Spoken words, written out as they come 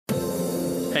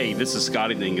Hey, this is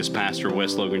Scotty Dingus, pastor of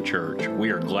West Logan Church. We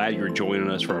are glad you're joining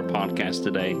us for our podcast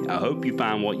today. I hope you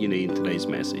find what you need in today's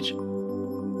message. In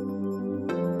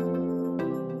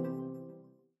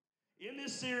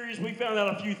this series, we found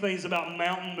out a few things about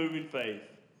mountain moving faith.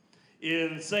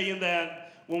 In saying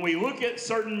that when we look at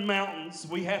certain mountains,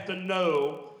 we have to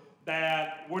know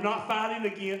that we're not fighting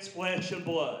against flesh and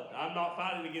blood. I'm not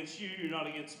fighting against you, you're not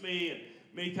against me, and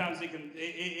many times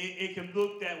it can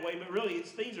look that way, but really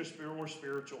things are more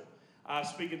spiritual. I was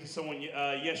speaking to someone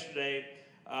yesterday,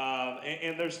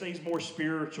 and there's things more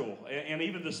spiritual. And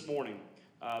even this morning,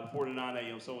 before the 9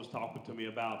 a.m., someone was talking to me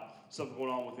about something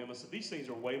going on with them. I said, these things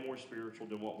are way more spiritual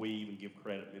than what we even give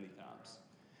credit many times.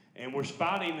 And we're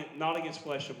fighting not against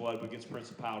flesh and blood, but against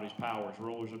principalities, powers,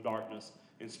 rulers of darkness,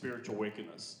 and spiritual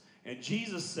wickedness. And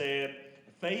Jesus said,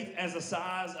 faith as the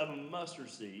size of a mustard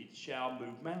seed shall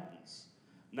move mountains.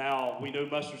 Now, we know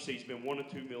mustard seeds been 1 to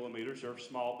 2 millimeters. They're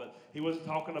small, but he wasn't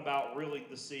talking about really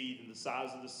the seed and the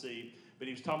size of the seed, but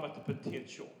he was talking about the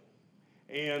potential.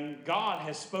 And God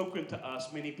has spoken to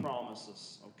us many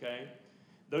promises, okay?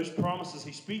 Those promises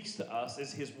he speaks to us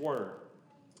is his word.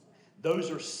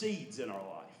 Those are seeds in our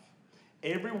life.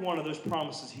 Every one of those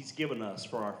promises he's given us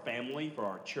for our family, for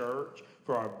our church,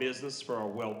 for our business, for our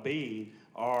well-being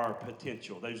are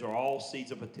potential. Those are all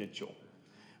seeds of potential.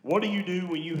 What do you do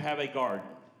when you have a garden?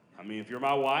 I mean, if you're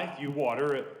my wife, you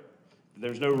water it. If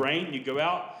there's no rain, you go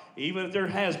out. Even if there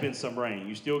has been some rain,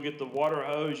 you still get the water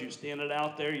hose, you stand it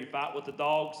out there, you fight with the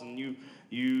dogs, and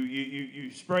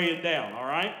you spray it down, all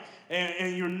right?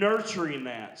 And you're nurturing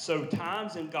that. So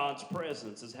times in God's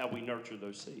presence is how we nurture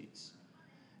those seeds.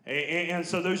 And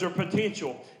so those are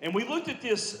potential. And we looked at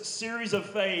this series of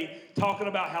faith talking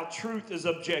about how truth is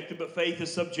objective, but faith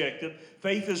is subjective.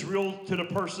 Faith is real to the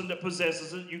person that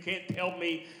possesses it. You can't tell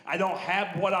me I don't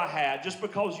have what I had. Just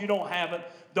because you don't have it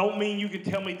don't mean you can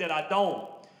tell me that I don't.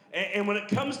 And when it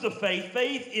comes to faith,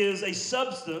 faith is a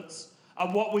substance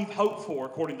of what we've hoped for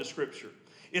according to Scripture.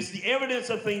 It's the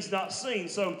evidence of things not seen.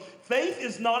 So faith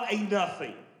is not a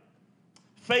nothing.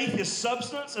 Faith is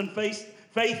substance, and faith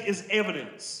is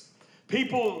evidence.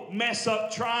 People mess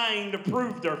up trying to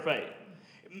prove their faith.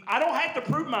 I don't have to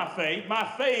prove my faith. My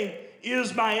faith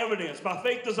is my evidence. My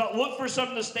faith does not look for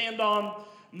something to stand on.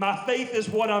 My faith is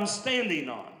what I'm standing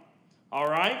on. All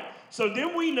right? So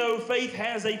then we know faith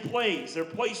has a place, their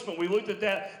placement. We looked at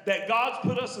that God's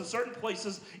put us in certain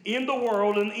places in the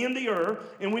world and in the earth,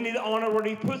 and we need to honor where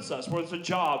he puts us, whether it's a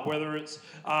job, whether it's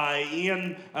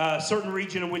in a certain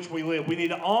region in which we live. We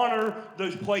need to honor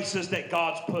those places that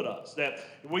God's put us. That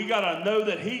we got to know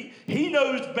that he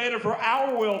knows better for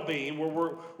our well-being,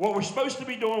 what we're supposed to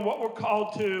be doing, what we're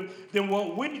called to, than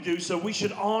what we do, so we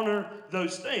should honor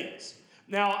those things.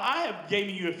 Now, I have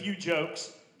given you a few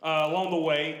jokes along the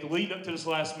way to lead up to this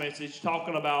last message,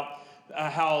 talking about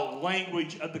how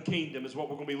language of the kingdom is what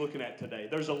we're going to be looking at today.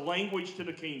 There's a language to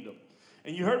the kingdom.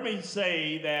 And you heard me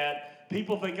say that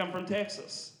people think I'm from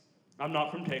Texas. I'm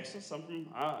not from Texas.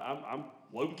 I'm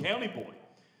Logan County boy.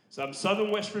 So I'm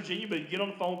southern West Virginia, but you get on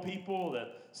the phone with people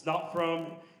that's not from,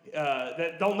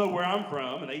 that don't know where I'm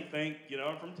from, and they think,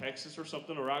 I'm from Texas or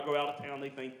something, or I go out of town, they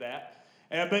think that.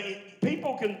 But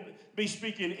people can be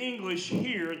speaking English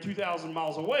here, 2,000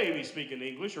 miles away be speaking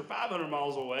English, or 500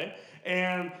 miles away,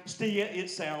 and still it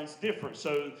sounds different.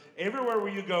 So everywhere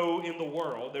where you go in the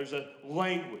world, there's a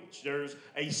language. There's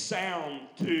a sound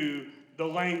to the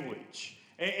language.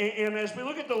 And as we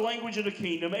look at the language of the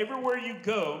kingdom, everywhere you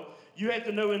go, you have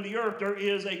to know in the earth there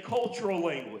is a cultural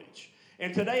language.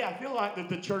 And today I feel like that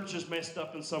the church is messed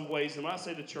up in some ways. And when I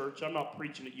say the church, I'm not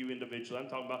preaching at you individually. I'm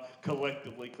talking about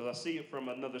collectively, because I see it from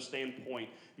another standpoint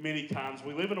many times.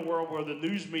 We live in a world where the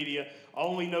news media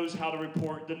only knows how to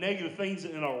report the negative things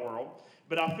in our world.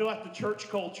 But I feel like the church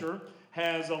culture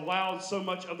has allowed so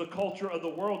much of the culture of the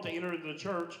world to enter into the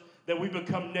church that we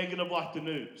become negative like the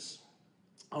news.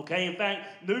 Okay, in fact,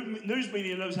 news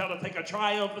media knows how to take a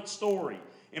triumphant story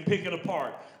and pick it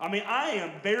apart. I mean, I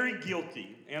am very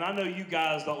guilty, and I know you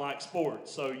guys don't like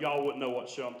sports, so y'all wouldn't know what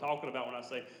show I'm talking about when I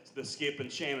say it's the Skip and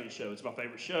Shannon show. It's my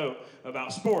favorite show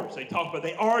about sports.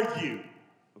 They argue,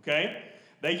 okay?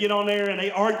 They get on there and they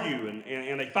argue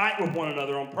and they fight with one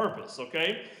another on purpose,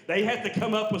 okay? They have to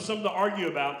come up with something to argue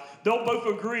about. They'll both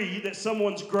agree that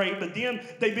someone's great, but then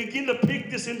they begin to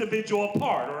pick this individual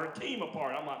apart or a team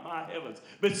apart. I'm like, my heavens.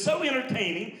 But it's so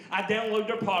entertaining. I download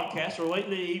their podcast or late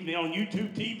in the evening on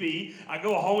YouTube TV. I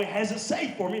go home. It has it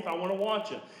saved for me if I want to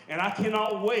watch it. And I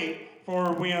cannot wait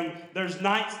for when there's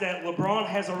nights that LeBron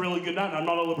has a really good night. And I'm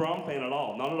not a LeBron fan at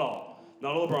all. Not at all.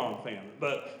 Not a LeBron fan,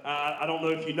 but I don't know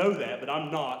if you know that, but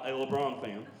I'm not a LeBron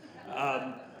fan.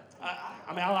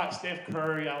 I mean, I like Steph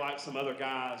Curry. I like some other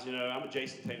guys. You know, I'm a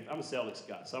Jason Tatum. I'm a Celtics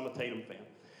guy, so I'm a Tatum fan.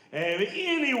 And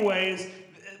anyways,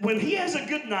 when he has a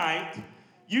good night,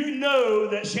 you know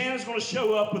that Shannon's going to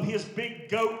show up with his big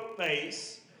goat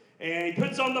face. And he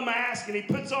puts on the mask, and he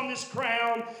puts on this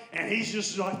crown, and he's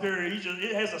just like there.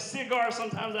 It has a cigar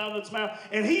sometimes out of its mouth,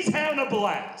 and he's having a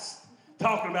blast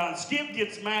talking about it. And Skip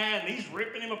gets mad, and he's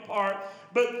ripping him apart.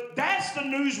 But that's the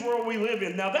news world we live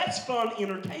in. Now, that's fun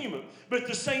entertainment, but at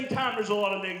the same time, there's a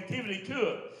lot of negativity to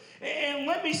it. And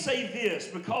let me say this,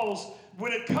 because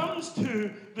when it comes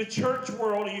to the church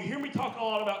world, and you hear me talk a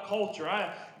lot about culture,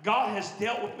 God has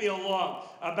dealt with me a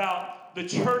lot about the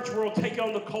church world taking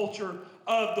on the culture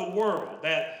of the world,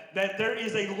 that there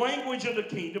is a language of the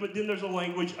kingdom, but then there's a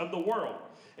language of the world.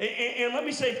 And let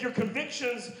me say, if your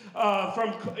convictions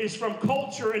is from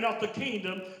culture and not the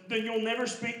kingdom, then you'll never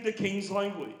speak the king's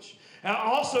language. And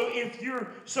also, if your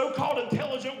so-called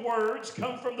intelligent words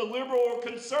come from the liberal or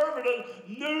conservative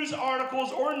news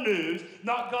articles or news,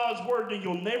 not God's word, then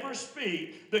you'll never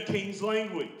speak the king's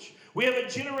language. We have a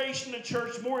generation in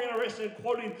church more interested in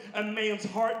quoting a man's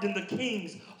heart than the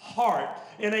king's heart.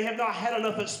 And they have not had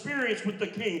enough experience with the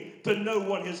king to know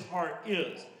what his heart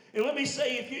is. And let me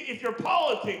say, if your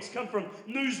politics come from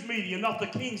news media, not the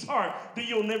king's heart, then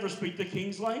you'll never speak the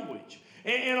king's language.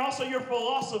 And also your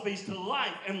philosophies to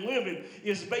life and living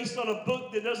is based on a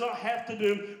book that does not have to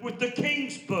do with the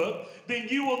king's book, then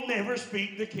you will never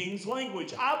speak the king's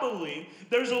language. I believe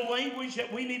there's a language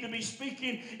that we need to be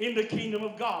speaking in the kingdom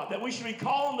of God, that we should be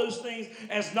calling those things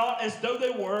as not as though they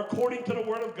were, according to the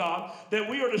word of God, that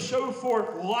we are to show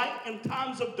forth light in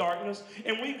times of darkness,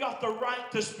 and we've got the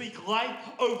right to speak life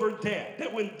over death.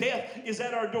 That when death is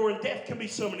at our door, and death can be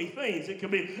so many things. It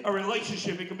can be a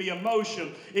relationship, it can be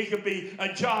emotion, it could be a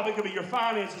job, it could be your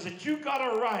finances, that you got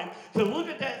a right to look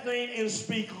at that thing and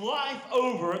speak life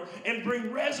over it and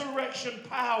bring resurrection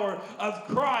power of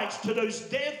Christ to those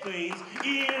dead things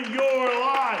in your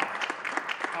life.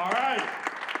 All right.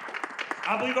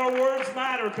 I believe our words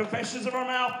matter. Confessions of our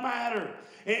mouth matter.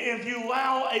 And if you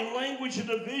allow a language of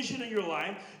division in your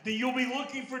life, then you'll be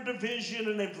looking for division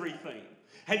in everything.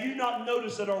 Have you not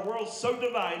noticed that our world's so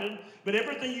divided, but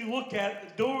everything you look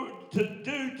at to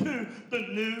the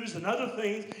news and other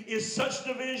things is such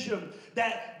division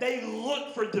that they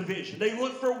look for division. They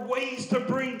look for ways to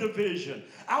bring division.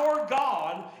 Our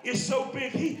God is so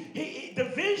big.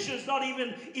 Division is not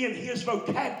even in his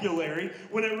vocabulary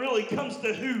when it really comes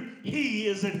to who he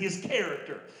is and his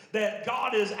character. That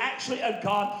God is actually a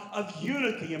God of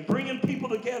unity and bringing people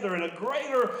together in a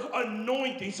greater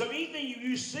anointing. So anything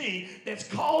you see that's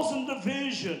causing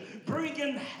division,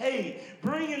 bringing hate,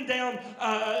 bringing down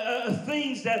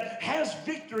things that has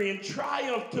victory and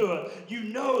triumph to it, you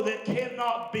know that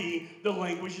cannot be the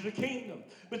language of the kingdom.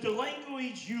 But the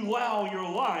language you allow in your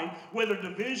life, whether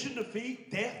division, defeat,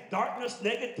 death, darkness,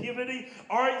 negativity,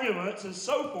 arguments, and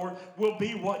so forth, will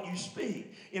be what you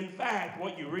speak. In fact,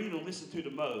 what you read and listen to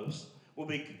the most will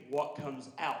be what comes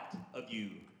out of you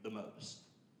the most.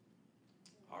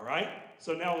 All right?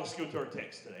 So now let's go to our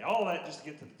text today. All that just to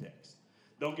get to the text.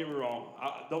 Don't get me wrong.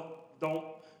 Don't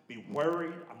be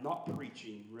worried. I'm not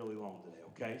preaching really long today,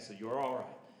 okay? So you're all right.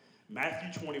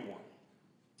 Matthew 21.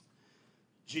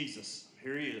 Jesus,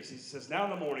 here he is. He says, now in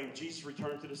the morning, Jesus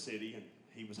returned to the city, and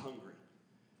he was hungry.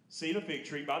 Seeing a fig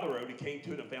tree by the road, he came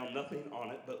to it and found nothing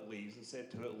on it but leaves, and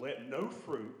said to it, let no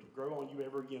fruit grow on you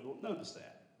ever again. Notice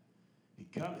that.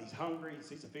 He's hungry, he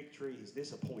sees a fig tree, he's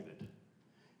disappointed,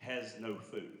 has no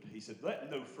food. He said, let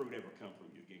no fruit ever come from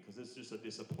you again, because it's just a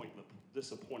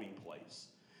disappointing place.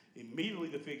 Immediately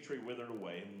the fig tree withered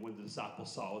away, and when the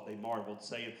disciples saw it, they marveled,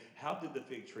 saying, how did the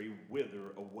fig tree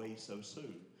wither away so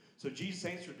soon? So Jesus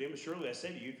answered them, surely I say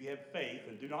to you, if you have faith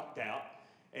and do not doubt,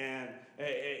 and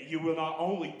you will not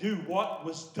only do what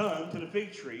was done to the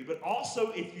fig tree, but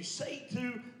also if you say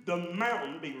to the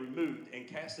mountain, be removed and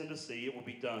cast into the sea, it will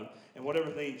be done. And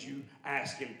whatever things you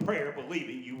ask in prayer,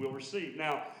 believing, you will receive.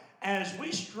 Now, as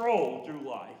we stroll through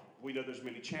life, we know there's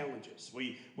many challenges.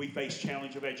 We face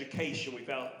challenge of education. We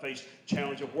face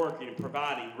challenge of working and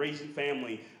providing, raising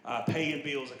family, paying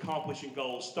bills, accomplishing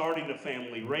goals, starting a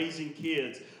family, raising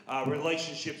kids,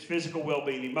 relationships, physical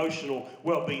well-being, emotional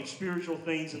well-being, spiritual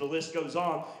things, and the list goes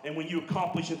on. And when you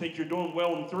accomplish and think you're doing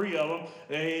well in 3 of them,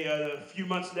 a few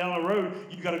months down the road,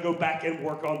 you've got to go back and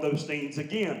work on those things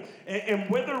again. And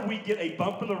whether we get a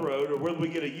bump in the road or whether we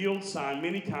get a yield sign,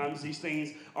 many times these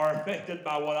things are affected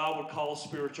by what I would call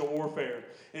spiritual warfare.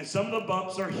 And some of the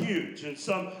bumps are huge, and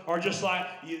some are just like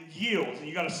yields, and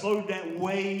you got to slow that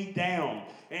way down.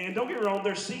 And don't get me wrong,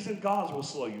 there's seasoned gods will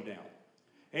slow you down.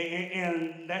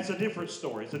 And that's a different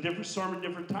story. It's a different sermon,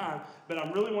 different time. But I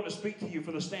really want to speak to you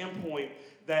from the standpoint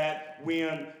that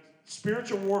when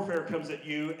spiritual warfare comes at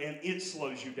you and it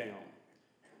slows you down,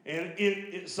 and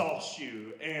it exhausts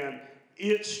you, and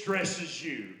it stresses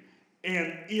you,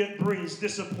 and it brings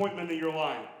disappointment in your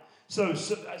life. So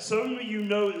some of you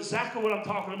know exactly what I'm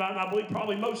talking about, and I believe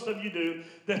probably most of you do,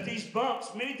 that these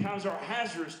bumps many times are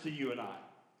hazardous to you and I.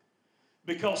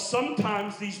 Because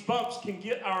sometimes these bumps can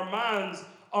get our minds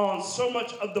on so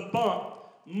much of the bump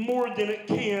more than it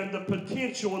can the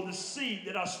potential and the seed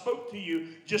that I spoke to you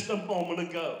just a moment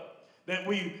ago. That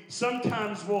we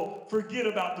sometimes will forget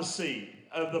about the seed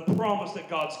of the promise that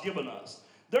God's given us.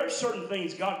 There are certain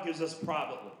things God gives us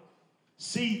privately.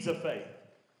 Seeds of faith.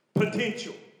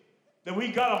 Potential. That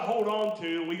we got to hold on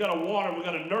to, and we got to water, and we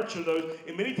got to nurture those.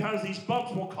 And many times these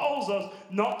bumps will cause us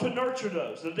not to nurture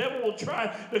those. The devil will try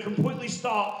to completely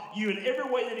stop you in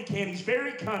every way that he can. He's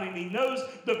very cunning. He knows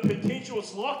the potential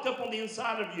is locked up on the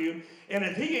inside of you. And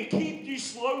if he can keep you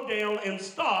slowed down and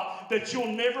stop, that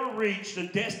you'll never reach the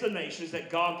destinations that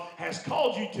God has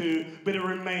called you to, but it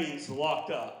remains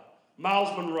locked up.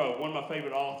 Miles Monroe, one of my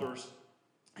favorite authors,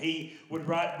 he would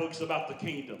write books about the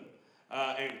kingdom.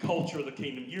 And culture of the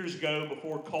kingdom. Years ago,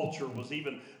 before culture was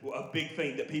even a big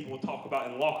thing that people would talk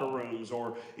about in locker rooms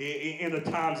or in the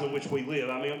times in which we live.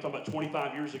 I mean, I'm talking about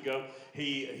 25 years ago.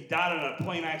 He died in a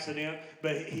plane accident,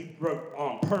 but he wrote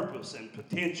on purpose and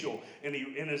potential, and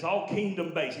it's all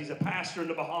kingdom-based. He's a pastor in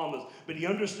the Bahamas, but he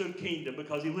understood kingdom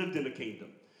because he lived in the kingdom.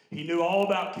 He knew all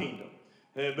about kingdom.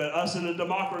 But us in a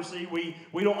democracy,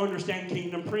 we don't understand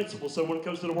kingdom principles. So when it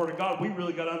comes to the Word of God, we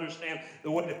really got to understand that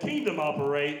what the kingdom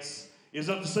operates is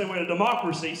up the same way in a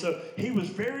democracy. So he was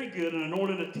very good and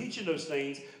anointed at teaching those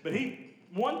things. But he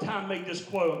one time made this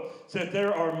quote, said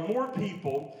there are more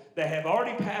people that have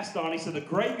already passed on. He said the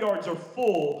graveyards are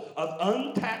full of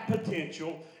untapped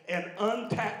potential and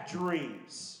untapped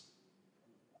dreams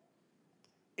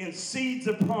and seeds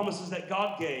of promises that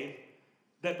God gave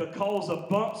that because of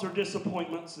bumps or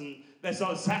disappointments, and that's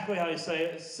not exactly how he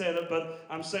said it, but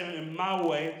I'm saying it in my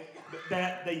way,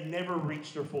 that they never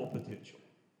reached their full potential.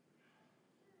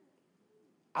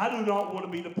 I do not want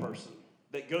to be the person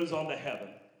that goes on to heaven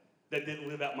that didn't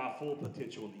live out my full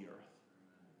potential in the earth.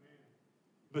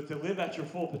 But to live out your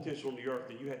full potential in the earth,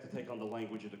 then you have to take on the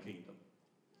language of the kingdom.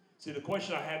 See, the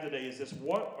question I have today is this: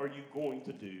 what are you going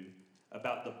to do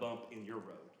about the bump in your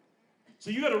road? So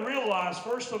you got to realize,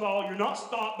 first of all, you're not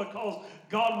stopped because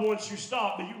God wants you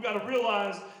stopped, but you've got to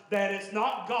realize that it's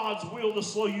not God's will to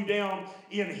slow you down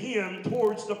in Him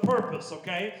towards the purpose,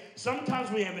 okay?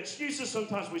 Sometimes we have excuses,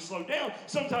 sometimes we slow down,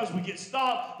 sometimes we get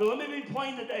stopped, but let me be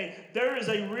plain today. There is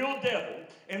a real devil,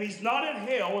 and he's not in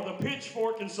hell with a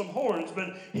pitchfork and some horns,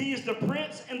 but he is the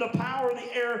prince and the power of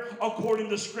the air according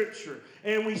to Scripture.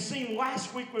 And we seen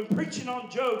last week when preaching on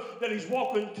Job that he's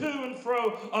walking to and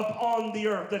fro upon the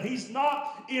earth, that he's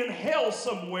not in hell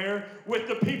somewhere with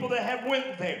the people that have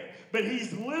went there, but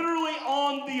he's literally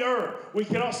on the earth. We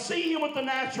cannot see him with the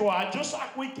natural eye, just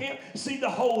like we can't see the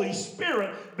Holy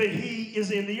Spirit, but he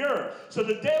is in the earth. So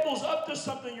the devil's up to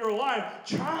something in your life,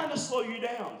 trying to slow you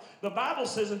down. The Bible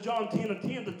says in John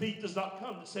 10:10, the thief does not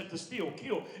come except to steal,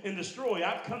 kill, and destroy.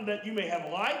 I've come that you may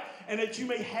have life and that you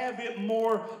may have it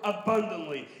more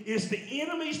abundantly. It's the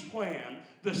enemy's plan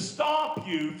to stop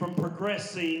you from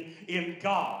progressing in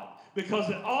God, because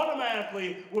it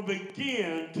automatically will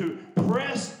begin to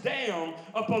press down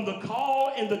upon the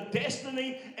call and the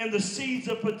destiny and the seeds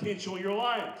of potential in your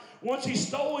life. Once he's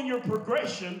stolen your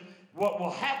progression, what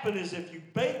will happen is if you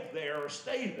bake there or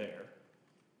stay there,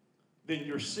 then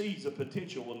your seeds of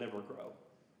potential will never grow.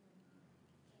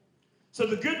 So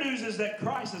the good news is that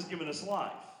Christ has given us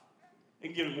life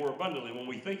and given more abundantly. When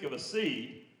we think of a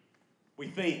seed, we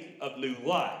think of new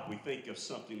life. We think of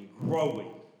something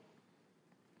growing.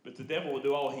 But the devil will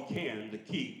do all he can to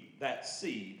keep that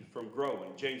seed from growing.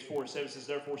 James 4:7 says,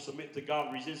 therefore submit to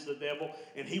God, resist the devil,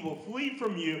 and he will flee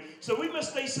from you. So we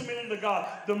must stay submitted to God.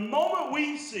 The moment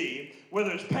we see,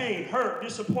 whether it's pain, hurt,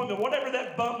 disappointment, whatever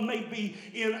that bump may be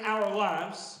in our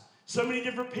lives, so many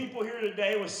different people here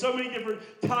today with so many different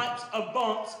types of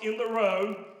bumps in the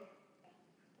road,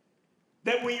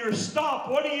 that when you're stopped,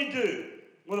 what do?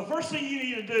 Well, the first thing you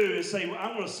need to do is say, well,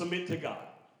 I'm going to submit to God.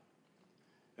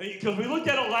 Because we looked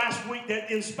at it last week that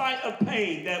in spite of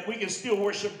pain, that we can still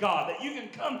worship God. That you can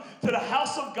come to the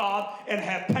house of God and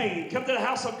have pain. Come to the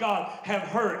house of God, have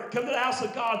hurt. Come to the house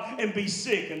of God and be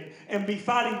sick and be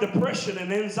fighting depression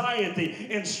and anxiety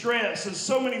and stress and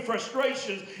so many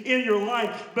frustrations in your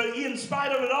life. But in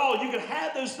spite of it all, you can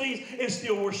have those things and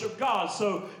still worship God.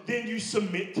 So then you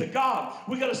submit to God.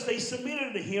 We got to stay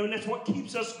submitted to Him, and that's what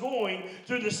keeps us going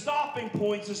through the stopping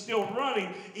points and still running,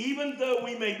 even though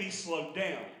we may be slowed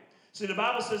down. See, the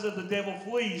Bible says that the devil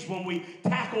flees when we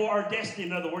tackle our destiny.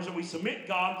 In other words, when we submit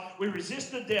God, we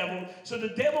resist the devil. So the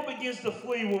devil begins to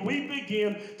flee when we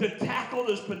begin to tackle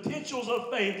those potentials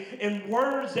of faith and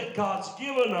words that God's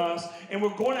given us. And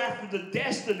we're going after the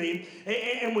destiny.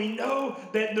 And we know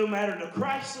that no matter the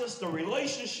crisis, the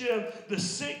relationship, the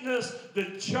sickness, the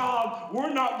job,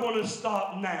 we're not going to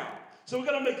stop now. So we've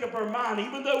got to make up our mind,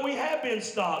 even though we have been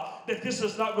stopped, that this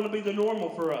is not going to be the normal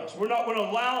for us. We're not going to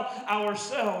allow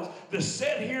ourselves to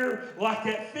sit here like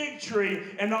that fig tree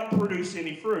and not produce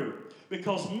any fruit.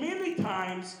 Because many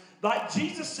times, like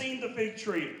Jesus seen the fig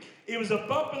tree, it was a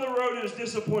bump in the road. It was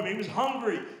disappointment. He was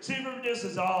hungry. See from a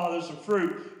distance, there's some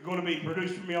fruit going to be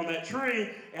produced for me on that tree,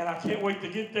 and I can't wait to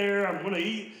get there. I'm going to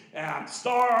eat, and I'm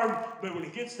starved. But when he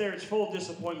gets there, it's full of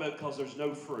disappointment because there's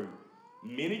no fruit.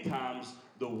 Many times,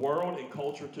 the world and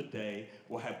culture today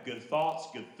will have good thoughts,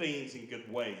 good things, and good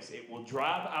ways. It will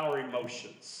drive our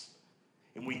emotions.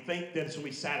 And we think that it's going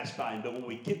to be satisfying, but when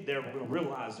we get there, we're going to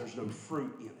realize there's no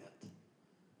fruit in it.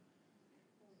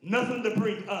 Nothing to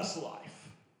bring us life.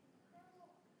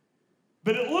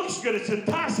 But it looks good, it's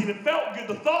enticing, it felt good,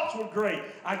 the thoughts were great.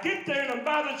 I get there and I'm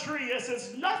by the tree, it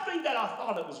says nothing that I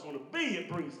thought it was going to be. It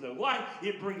brings no life,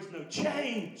 it brings no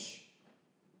change.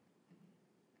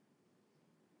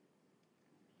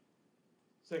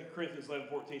 2 Corinthians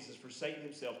 11:14 says, for Satan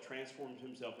himself transforms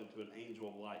himself into an angel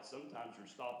of light. Sometimes your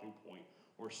stopping point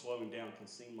or slowing down can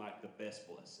seem like the best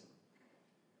blessing.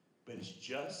 But it's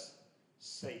just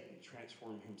Satan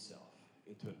transforming himself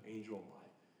into an angel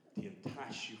of light to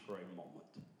entice you for a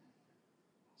moment.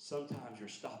 Sometimes your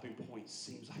stopping point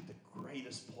seems like the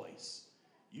greatest place.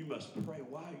 You must pray,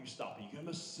 why are you stopping? You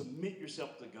must submit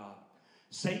yourself to God.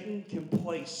 Satan can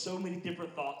place so many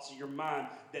different thoughts in your mind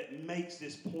that makes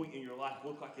this point in your life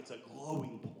look like it's a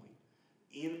glowing point.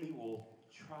 The enemy will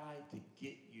try to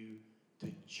get you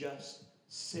to just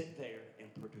sit there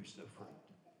and produce no fruit.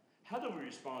 How do we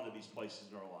respond to these places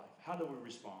in our life? How do we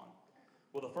respond?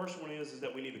 Well, the first one is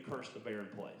that we need to curse the barren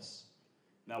place.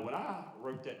 Now, when I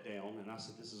wrote that down and I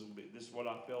said this is what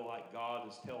I feel like God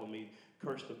is telling me,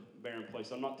 curse the barren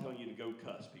place. I'm not telling you to go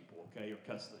cuss people, okay, or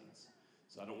cuss things.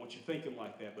 So I don't want you thinking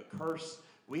like that, but curse,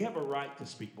 we have a right to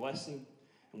speak blessing,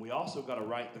 and we also got a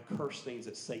right to curse things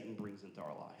that Satan brings into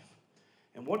our life.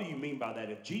 And what do you mean by that?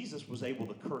 If Jesus was able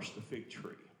to curse the fig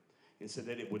tree and said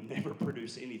that it would never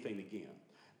produce anything again,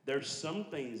 there's some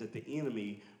things that the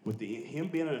enemy, with him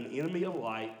being an enemy of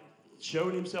light,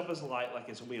 showed himself as light, like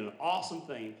it's going to be an awesome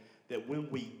thing, that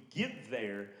when we get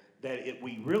there,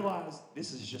 we realize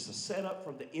this is just a setup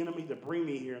from the enemy to bring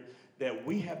me here, that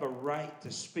we have a right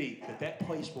to speak, that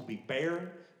place will be barren,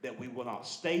 that we will not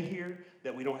stay here,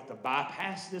 that we don't have to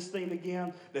bypass this thing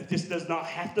again, that this does not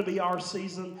have to be our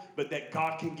season, but that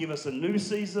God can give us a new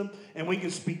season, and we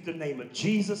can speak the name of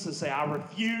Jesus and say, I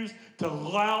refuse to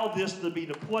allow this to be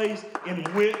the place in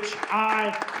which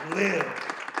I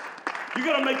live. You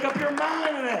got to make up your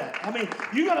mind to that. I mean,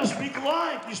 you got to speak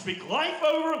life. You speak life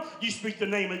over them. You speak the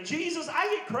name of Jesus.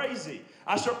 I get crazy.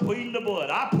 I start pleading the blood.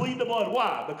 I plead the blood.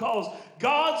 Why? Because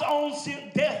God's own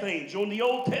sent death angel in the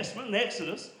Old Testament, in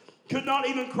Exodus, could not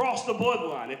even cross the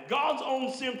bloodline. If God's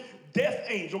own sent death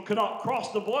angel cannot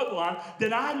cross the bloodline,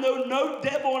 then I know no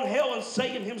devil in hell and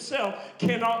Satan himself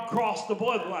cannot cross the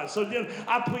bloodline. So then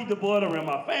I plead the blood around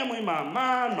my family, my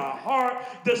mind, my heart.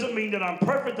 Doesn't mean that I'm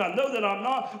perfect. I know that I'm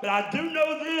not. But I do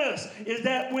know this, is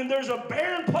that when there's a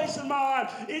barren place in my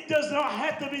life, it does not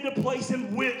have to be the place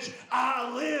in which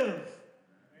I live.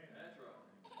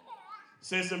 It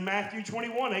says in Matthew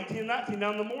 21, 18 and 19,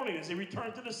 now in the morning, as he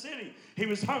returned to the city, he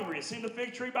was hungry and seen the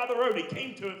fig tree by the road. He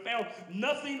came to it, found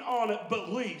nothing on it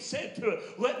but leaves, said to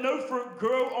it, let no fruit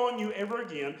grow on you ever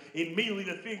again. Immediately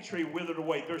the fig tree withered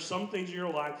away. There's some things in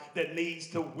your life that needs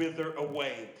to wither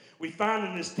away. We find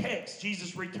in this text,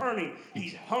 Jesus returning,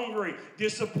 he's hungry.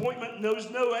 Disappointment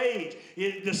knows no age.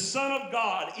 The Son of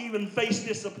God even faced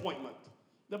disappointment.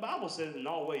 The Bible says in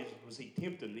all ways was he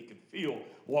tempted and he could feel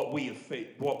what we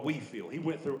feel. He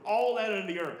went through all that in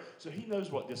the earth, so he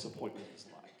knows what disappointment is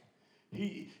like.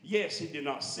 He did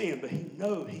not sin, but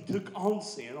he took on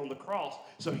sin on the cross,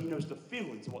 so he knows the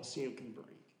feelings of what sin can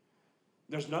bring.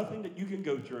 There's nothing that you can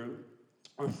go through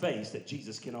or face that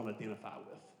Jesus cannot identify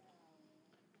with.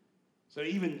 So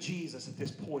even Jesus, at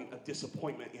this point of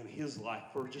disappointment in his life,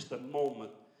 for just a moment,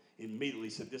 immediately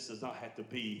said, this does not have to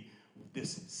be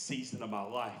this season of my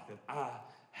life, that I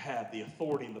have the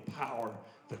authority and the power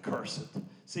to curse it.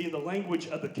 See, in the language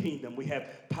of the kingdom, we have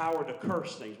power to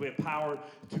curse things. We have power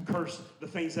to curse the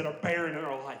things that are barren in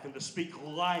our life and to speak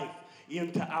life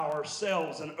into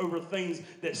ourselves and over things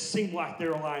that seem like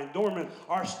they're lying dormant.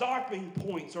 Our starting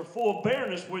points are full of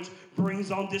barrenness, which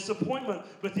brings on disappointment.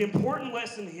 But the important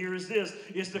lesson here is this,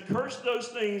 is to curse those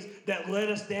things that let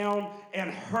us down and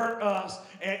hurt us.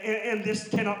 And this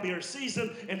cannot be our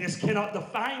season, and this cannot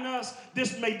define us.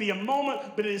 This may be a moment,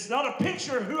 but it's not a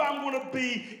picture of who I'm going to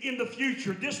be in the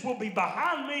future. This will be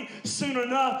behind me soon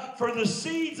enough, for the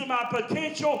seeds of my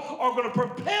potential are going to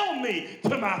propel me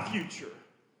to my future.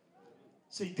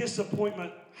 See,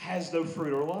 disappointment has no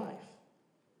fruit or life.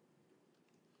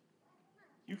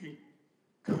 You can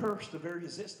curse the very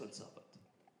existence of it.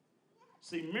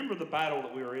 See, remember the battle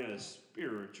that we are in is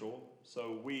spiritual,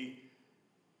 so we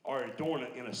are adorned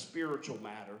in a spiritual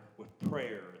matter with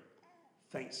prayer and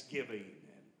thanksgiving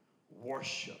and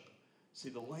worship. See,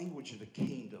 the language of the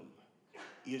kingdom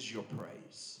is your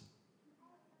praise.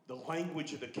 The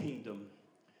language of the kingdom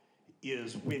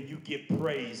is when you give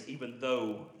praise, even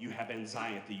though you have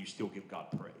anxiety, you still give God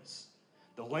praise.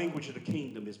 The language of the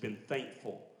kingdom has been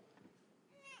thankful.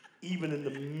 Even in the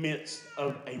midst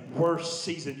of a worse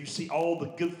season, you see all the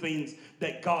good things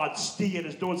that God still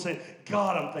is doing, saying,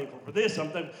 God, I'm thankful for this.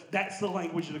 I'm thankful. That's the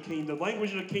language of the kingdom. The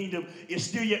language of the kingdom is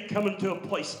still yet coming to a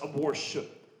place of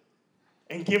worship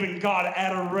and giving God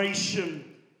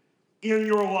adoration in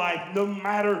your life, no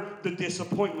matter the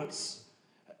disappointments.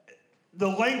 The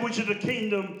language of the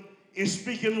kingdom is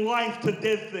speaking life to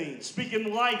dead things,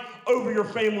 speaking life over your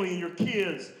family and your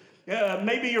kids.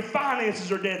 Maybe your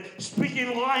finances are dead,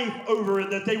 speaking life over it,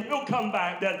 that they will come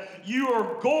back, that you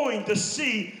are going to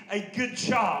see a good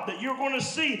job, that you're going to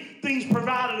see things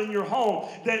provided in your home,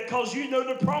 that because you know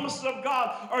the promises of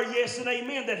God are yes and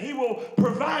amen, that he will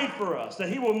provide for us, that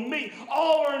he will meet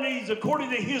all our needs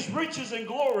according to his riches and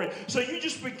glory. So you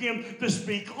just begin to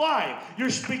speak life.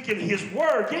 You're speaking his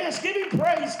word. Yes, give him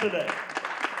praise today.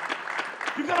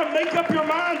 You got to make up your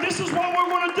mind. This is what we're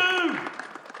going to do.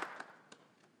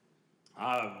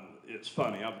 It's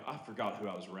funny. I forgot who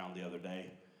I was around the other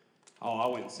day. Oh, I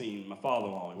went and seen my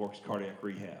father-in-law. He works cardiac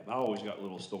rehab. I always got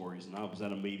little stories. And I was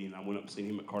at a meeting. I went up and seen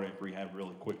him at cardiac rehab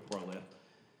really quick before I left.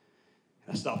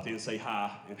 And I stopped in and say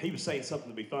hi. And he was saying something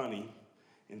to be funny.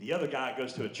 And the other guy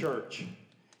goes to a church.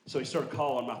 So he started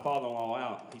calling my father-in-law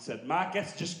out. He said, Mike,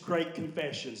 that's just great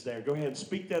confessions there. Go ahead and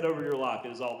speak that over your life.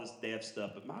 It is all this death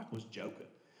stuff. But Mike was joking.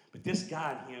 But this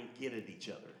guy and him get at each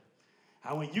other.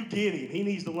 How when you get him, he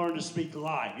needs to learn to speak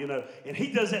life, you know. And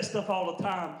he does that stuff all the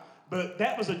time. But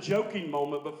that was a joking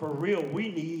moment. But for real,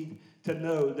 we need to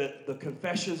know that the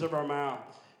confessions of our mouth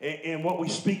and what we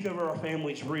speak over our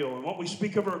family is real. And what we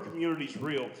speak over our community is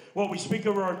real. What we speak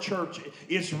over our church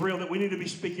is real, that we need to be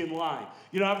speaking life.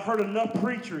 You know, I've heard enough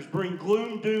preachers bring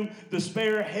gloom, doom,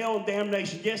 despair, hell, and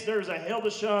damnation. Yes, there's a hell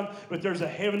to shun, but there's a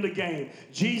heaven to gain.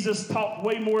 Jesus talked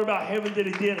way more about heaven than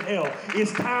he did hell.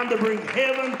 It's time to bring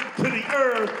heaven to the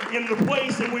earth in the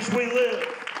place in which we live.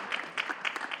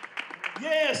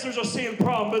 Yes, there's a sin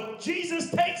problem, but Jesus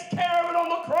takes care of it on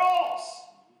the cross.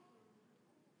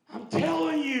 I'm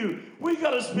telling you, we got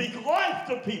to speak life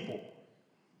to people.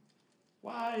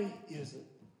 Why is it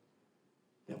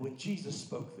that when Jesus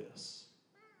spoke this,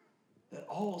 that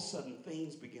all of a sudden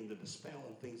things begin to dispel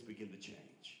and things begin to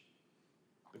change?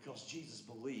 Because Jesus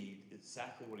believed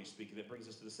exactly what he's speaking. That brings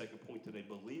us to the second point today.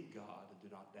 Believe God and do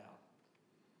not doubt.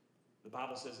 The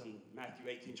Bible says in Matthew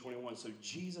 18:21, so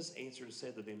Jesus answered and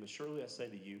said to them, surely I say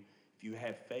to you, if you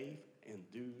have faith and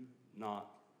do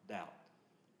not doubt.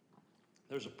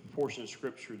 There's a portion of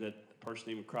Scripture that the person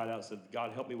even cried out and said,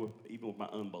 God, help me even with my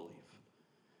unbelief.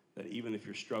 That even if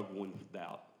you're struggling with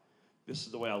doubt. This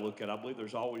is the way I look at it. I believe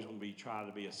there's always going to be trying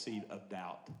to be a seed of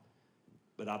doubt.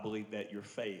 But I believe that your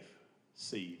faith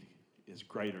seed is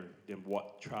greater than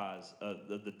what tries,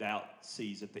 the doubt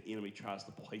seeds that the enemy tries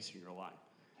to place in your life.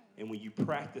 And when you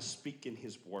practice speaking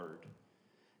his word,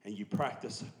 and you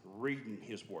practice reading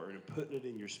his word and putting it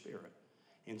in your spirit,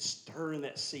 and stirring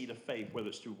that seed of faith, whether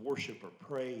it's through worship or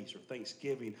praise or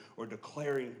thanksgiving or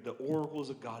declaring the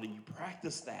oracles of God, and you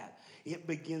practice that, it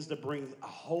begins to bring a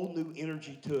whole new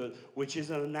energy to it, which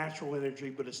isn't a natural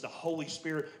energy, but it's the Holy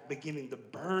Spirit beginning to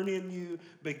burn in you,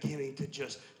 beginning to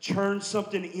just churn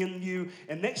something in you.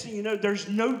 And next thing you know, there's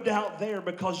no doubt there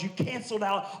because you canceled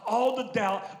out all the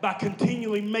doubt by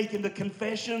continually making the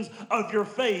confessions of your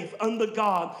faith unto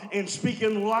God and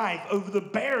speaking life over the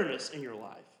barrenness in your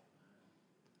life.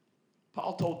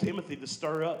 Paul told Timothy to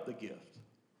stir up the gift.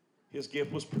 His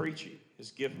gift was preaching.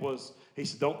 His gift was, he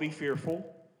said, don't be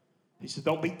fearful. He said,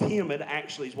 don't be timid,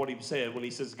 actually, is what he said when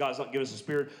he says God's not given us a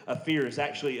spirit of fear. It's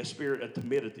actually a spirit of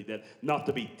timidity, that not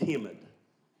to be timid.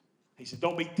 He said,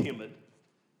 don't be timid.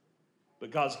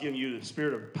 But God's given you the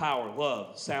spirit of power,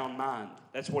 love, sound mind.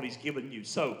 That's what he's given you.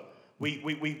 So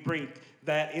we bring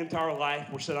that into our life.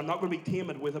 We said, I'm not going to be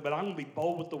timid with it, but I'm going to be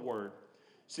bold with the word.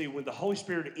 See, when the Holy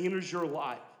Spirit enters your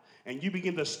life, and you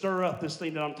begin to stir up this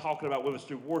thing that I'm talking about, whether it's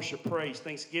through worship, praise,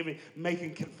 thanksgiving,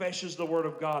 making confessions of the Word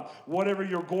of God, whatever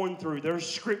you're going through, there's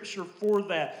scripture for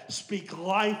that. Speak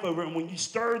life over it. And when you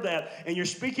stir that and you're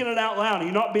speaking it out loud,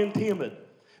 you're not being timid,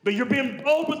 but you're being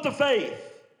bold with the faith.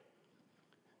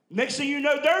 Next thing you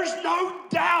know, there's no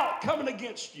doubt coming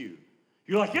against you.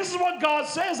 You're like, this is what God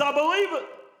says. I believe it.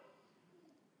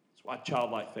 That's why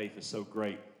childlike faith is so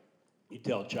great. You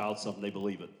tell a child something, they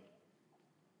believe it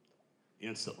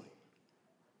instantly.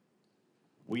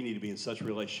 We need to be in such a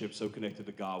relationship, so connected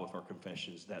to God with our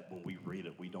confessions, that when we read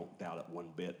it, we don't doubt it one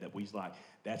bit, that we're like,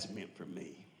 that's meant for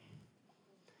me.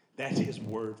 That's his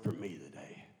word for me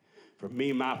today. For me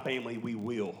and my family, we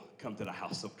will come to the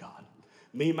house of God.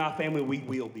 Me and my family, we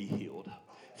will be healed.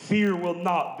 Fear will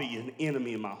not be an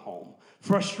enemy in my home.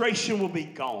 Frustration will be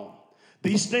gone.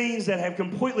 These things that have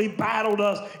completely battled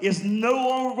us is no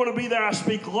longer going to be there. I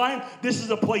speak life. This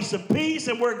is a place of peace.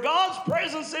 And where God's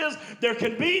presence is, there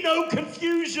can be no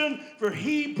confusion, for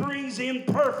he brings in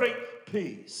perfect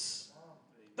peace.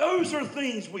 Those are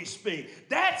things we speak.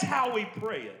 That's how we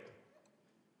pray it.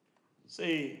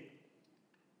 See,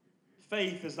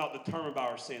 faith is not determined by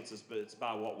our senses, but it's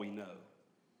by what we know.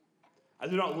 I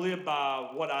do not live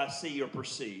by what I see or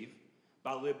perceive,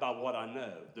 but I live by what I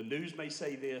know. The news may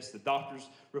say this, the doctor's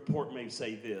report may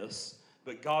say this,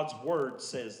 but God's word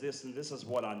says this, and this is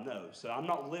what I know. So I'm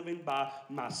not living by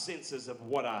my senses of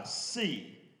what I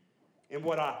see and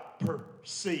what I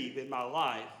perceive in my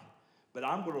life, but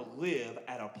I'm going to live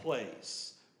at a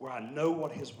place where I know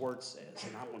what his word says,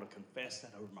 and I'm going to confess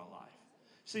that over my life.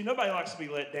 See, nobody likes to be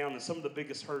let down, and some of the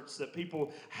biggest hurts that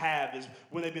people have is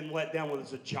when they've been let down, whether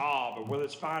it's a job or whether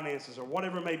it's finances or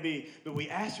whatever it may be. But we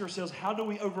ask ourselves, how do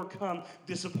we overcome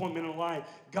disappointment in life?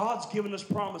 God's given us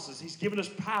promises. He's given us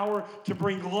power to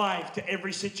bring life to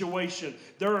every situation.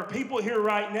 There are people here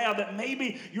right now that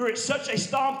maybe you're at such a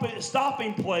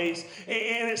stopping place,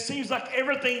 and it seems like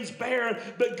everything's barren,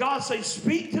 but God says,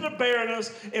 speak to the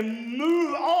barrenness and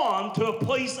move on to a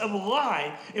place of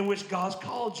life in which God's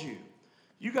called you.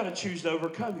 You got to choose to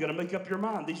overcome. You got to make up your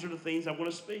mind. These are the things I want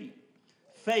to speak.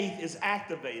 Faith is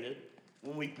activated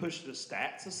when we push the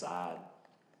stats aside.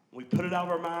 We put it out of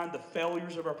our mind, the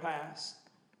failures of our past.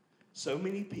 So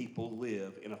many people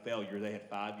live in a failure they had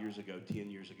 5 years ago, 10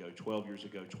 years ago, 12 years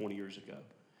ago, 20 years ago.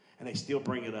 And they still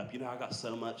bring it up. You know, I got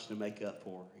so much to make up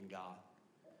for in God.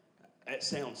 That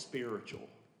sounds spiritual,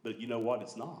 but you know what?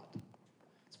 It's not.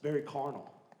 It's very carnal.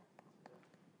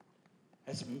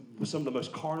 That's some of the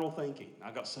most carnal thinking. I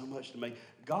got so much to make.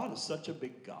 God is such a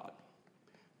big God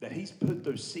that he's put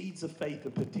those seeds of faith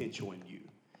and potential in you.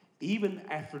 Even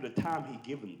after the time he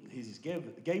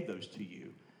gave those to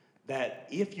you, that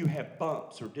if you have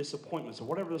bumps or disappointments or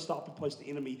whatever the stopping place the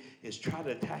enemy is trying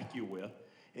to attack you with,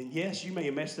 and yes, you may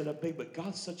have messed it up big, but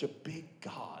God's such a big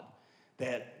God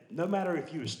that no matter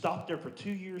if you have stopped there for 2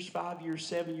 years, 5 years,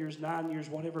 7 years, 9 years,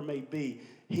 whatever it may be,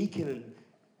 you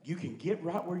can get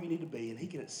right where you need to be, and he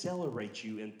can accelerate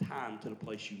you in time to the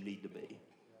place you need to be.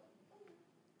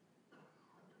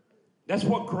 That's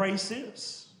what grace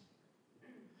is.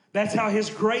 That's how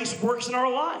his grace works in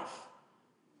our life.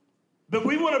 But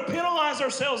we want to penalize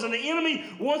ourselves, and the enemy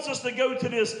wants us to go to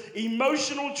this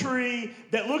emotional tree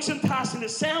that looks enticing. It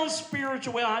sounds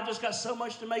spiritual. Well, I just got so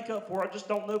much to make up for. I just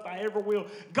don't know if I ever will.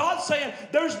 God's saying,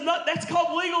 that's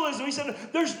called legalism. He said,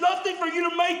 there's nothing for you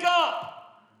to make up.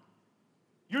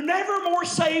 You're never more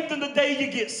saved than the day you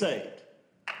get saved.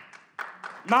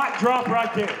 Mic drop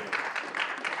right there.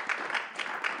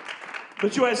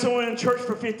 But you had someone in church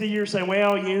for 50 years saying,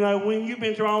 well, you know, when you've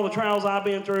been through all the trials I've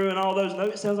been through and all those, no,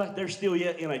 it sounds like they're still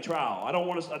yet in a trial.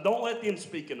 Don't let them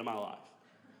speak into my life.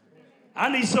 I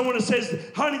need someone that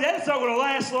says, honey, that's not going to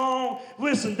last long.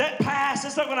 Listen, that past,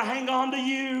 it's not going to hang on to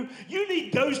you. You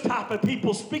need those type of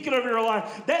people speaking over your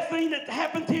life. That thing that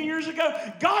happened 10 years ago,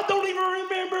 God don't even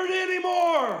remember it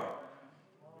anymore.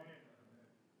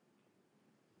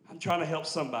 I'm trying to help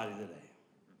somebody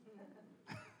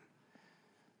today.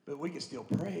 But we can still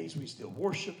praise, we can still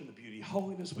worship in the beauty of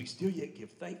holiness, we still yet give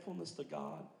thankfulness to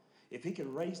God. If he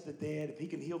can raise the dead, if he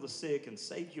can heal the sick and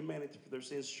save humanity for their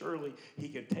sins, surely he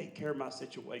can take care of my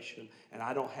situation, and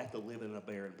I don't have to live in a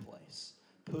barren place.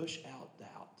 Push out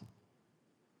doubt.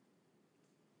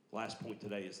 Last point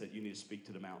today is that you need to speak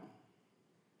to the mountain.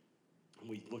 And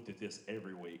we looked at this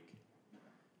every week.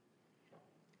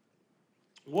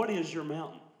 What is your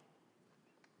mountain?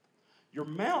 Your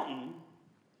mountain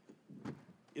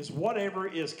is whatever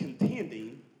is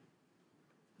contending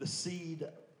the seed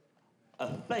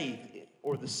of faith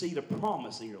or the seed of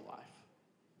promise in your life.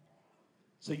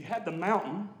 So you have the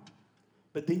mountain,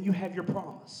 but then you have your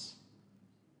promise.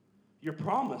 Your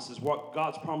promise is what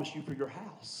God's promised you for your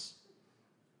house.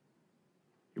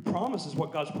 Your promise is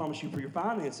what God's promised you for your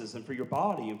finances and for your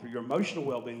body and for your emotional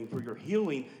well-being, for your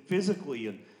healing physically,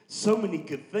 and so many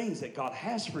good things that God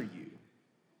has for you,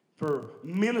 for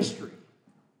ministry.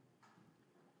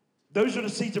 Those are the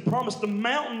seeds of promise. The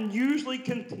mountain usually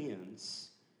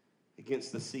contends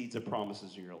against the seeds of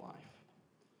promises in your life.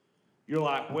 You're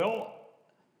like, well,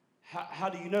 how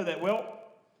do you know that? Well,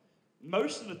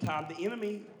 most of the time, the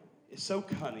enemy is so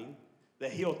cunning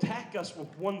that he'll attack us with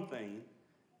one thing,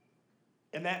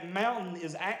 and that mountain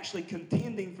is actually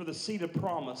contending for the seed of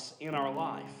promise in our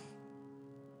life.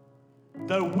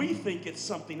 Though we think it's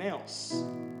something else.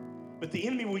 But the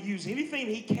enemy will use anything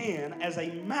he can as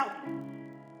a mountain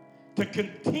to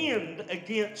contend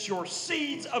against your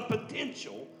seeds of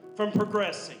potential from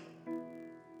progressing.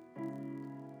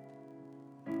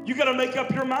 You got to make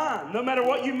up your mind. No matter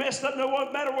what you messed up,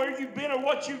 no matter where you've been or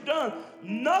what you've done,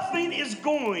 nothing is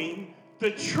going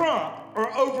to trump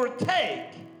or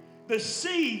overtake the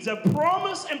seeds of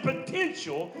promise and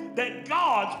potential that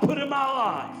God's put in my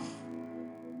life.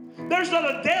 There's not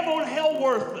a devil in hell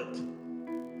worth it.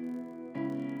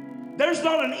 There's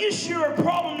not an issue or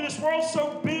problem in this world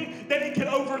so big that it can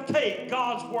overtake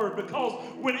God's word. Because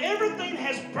when everything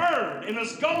has burned and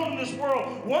is gone in this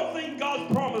world, one thing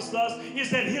God's promised us is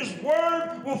that his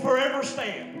word will forever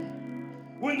stand.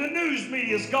 When the news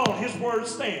media is gone, his word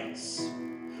stands.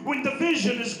 When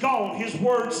division is gone, his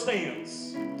word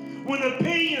stands. When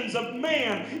opinions of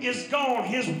man is gone,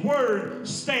 his word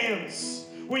stands.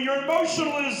 When your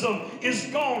emotionalism is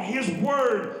gone, his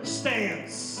word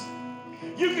stands.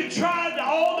 You can try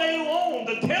all day long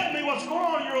to tell me what's going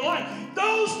on in your life.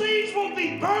 Those things will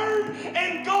be burned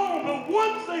and gone. But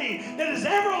one thing that is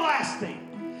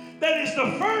everlasting, that is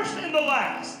the first and the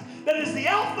last, that is the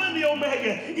Alpha and the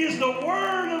Omega, is the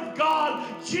Word of God,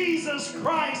 Jesus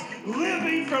Christ,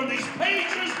 living from these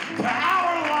pages to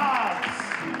our lives.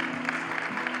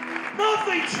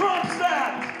 Nothing trumps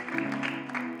that.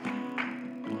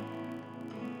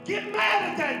 Get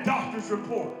mad at that doctor's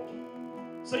report.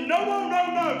 Say, no,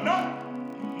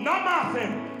 not my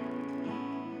family.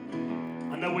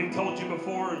 I know we've told you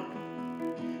before,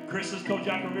 and Chris has told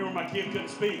you, I can remember my kid couldn't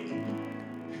speak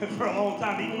for a long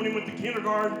time. Even when he went to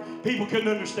kindergarten, people couldn't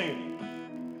understand him.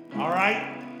 All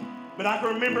right? But I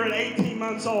can remember at 18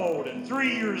 months old and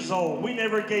 3 years old, we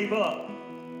never gave up.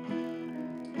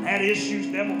 Had issues,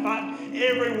 devil fighting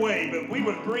every way, but we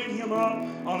would bring him up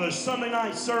on those Sunday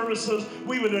night services.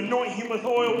 We would anoint him with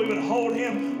oil. We would hold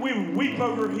him. We would weep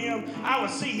over him. I would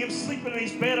see him sleeping in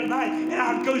his bed at night, and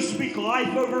I'd go speak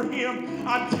life over him.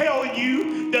 I'm telling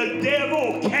you, the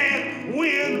devil can't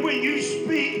win when you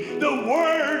speak the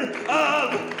word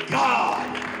of God.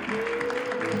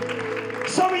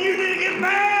 Some of you need to get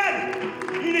mad.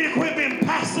 You need to quit being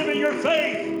passive in your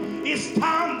faith. It's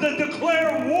time to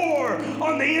declare war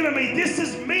on the enemy. This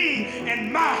is me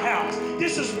and my house.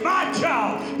 This is my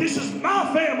child. This is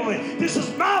my family. This is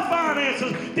my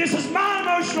finances. This is my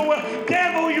emotional wealth.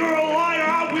 Devil, you're a liar.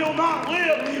 I will not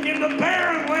live in the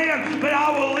barren land, but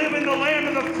I will live in the land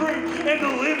of the fruit and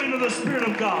the living of the Spirit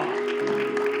of God.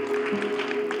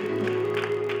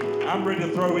 I'm ready to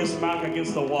throw his mic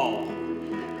against the wall.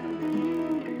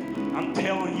 I'm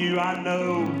telling you, I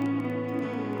know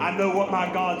what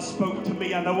my God spoke to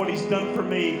me. I know what he's done for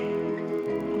me.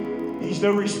 He's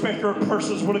no respecter of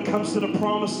persons when it comes to the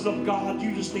promises of God.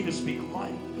 You just need to speak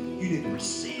life. You need to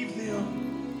receive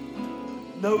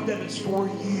them. Know that it's for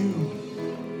you.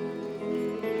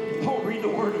 Don't read the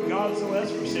word of God, so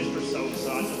that's for Sister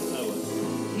So-and-so. I just know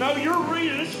it. No, you're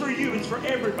reading. It's for you. It's for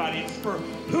everybody. It's for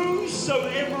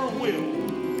whosoever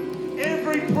will.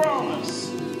 Every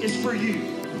promise is for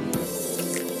you.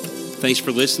 Thanks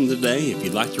for listening today. If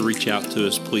you'd like to reach out to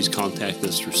us, please contact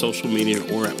us through social media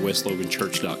or at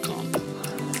westloganchurch.com.